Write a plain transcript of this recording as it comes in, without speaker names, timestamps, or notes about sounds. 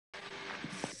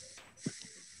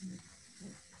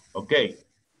Okay,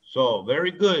 so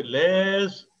very good. Let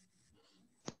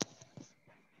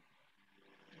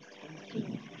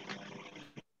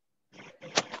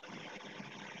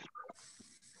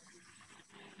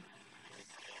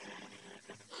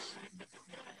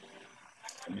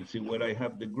me see where I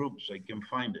have the groups. I can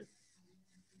find it.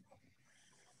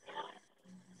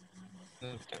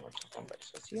 Tengo otra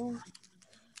conversación.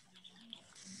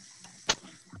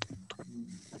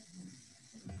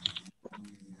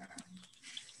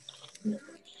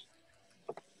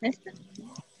 ¿Esta?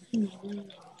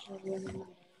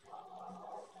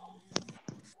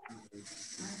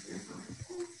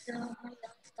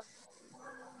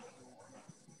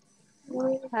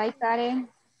 Hi, Karen.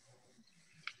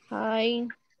 Hi.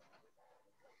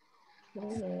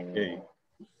 Okay.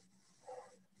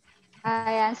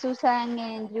 I am Susan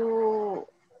and you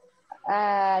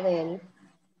Adele.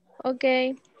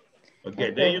 Okay.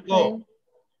 Okay, there you go.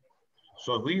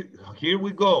 So here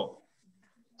we go.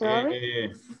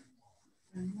 Sorry.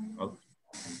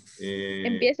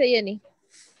 Empieza, Jenny.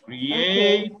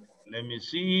 Create, let me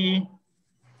see.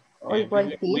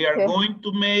 We are going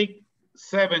to make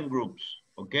 7 groups,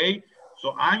 okay?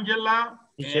 So Angela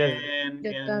and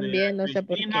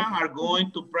Cristina are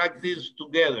going to practice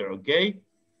together, okay?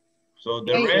 So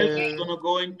the rest is gonna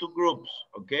go into groups,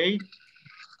 okay?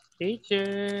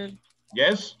 Teacher.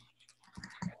 Yes?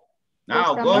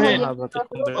 Now go ahead. Go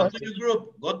to your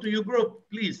group. Go to your group,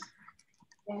 please.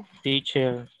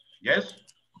 Teacher. Yes?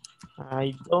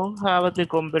 I don't have the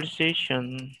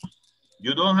conversation.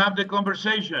 You don't have the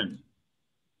conversation.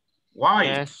 Why?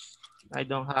 Yes, I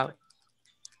don't have.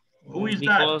 Who is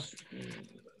because that?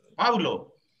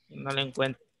 Paulo. No lo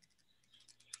encuentro.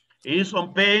 It's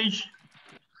on page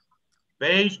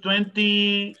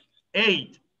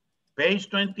 28. Page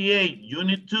 28,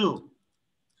 unit 2.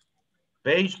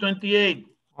 Page 28.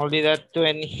 Only that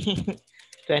 20,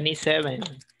 27.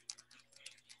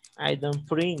 I don't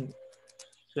print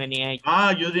 28. Ah,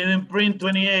 you didn't print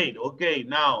 28. Okay,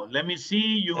 now let me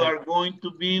see. You are going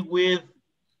to be with.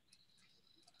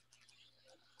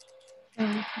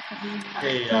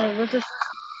 Okay,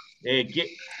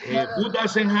 who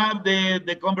doesn't have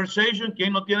the conversation?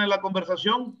 ¿Quién no tiene la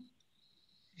conversación?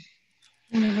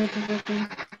 ¿Quién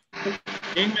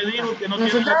me dijo que no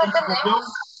tiene la conversación?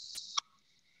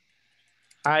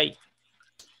 Ay.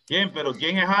 ¿Quién? Pero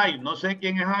 ¿quién es Ay? No sé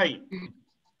quién es Ay.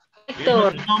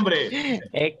 Héctor. Dime su nombre.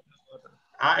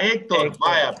 Ah, Héctor.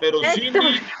 Vaya, pero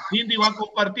Cindy va a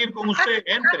compartir con usted.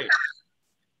 Entre.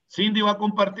 Cindy va a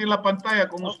compartir la pantalla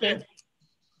con usted.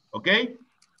 Okay?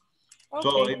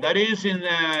 So that is in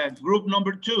group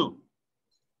number 2.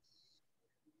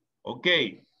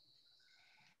 Okay.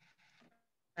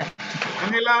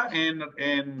 Angela and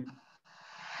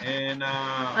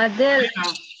Adele.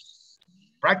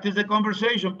 Practice the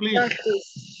conversation, please.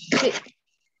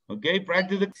 Okay,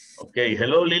 practice it. Okay,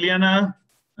 hello, Liliana.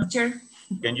 Sure.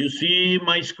 Can you see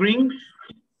my screen?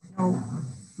 No.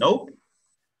 No?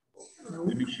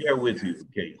 Let me share with you.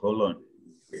 Okay, hold on.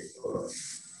 Okay, hold on.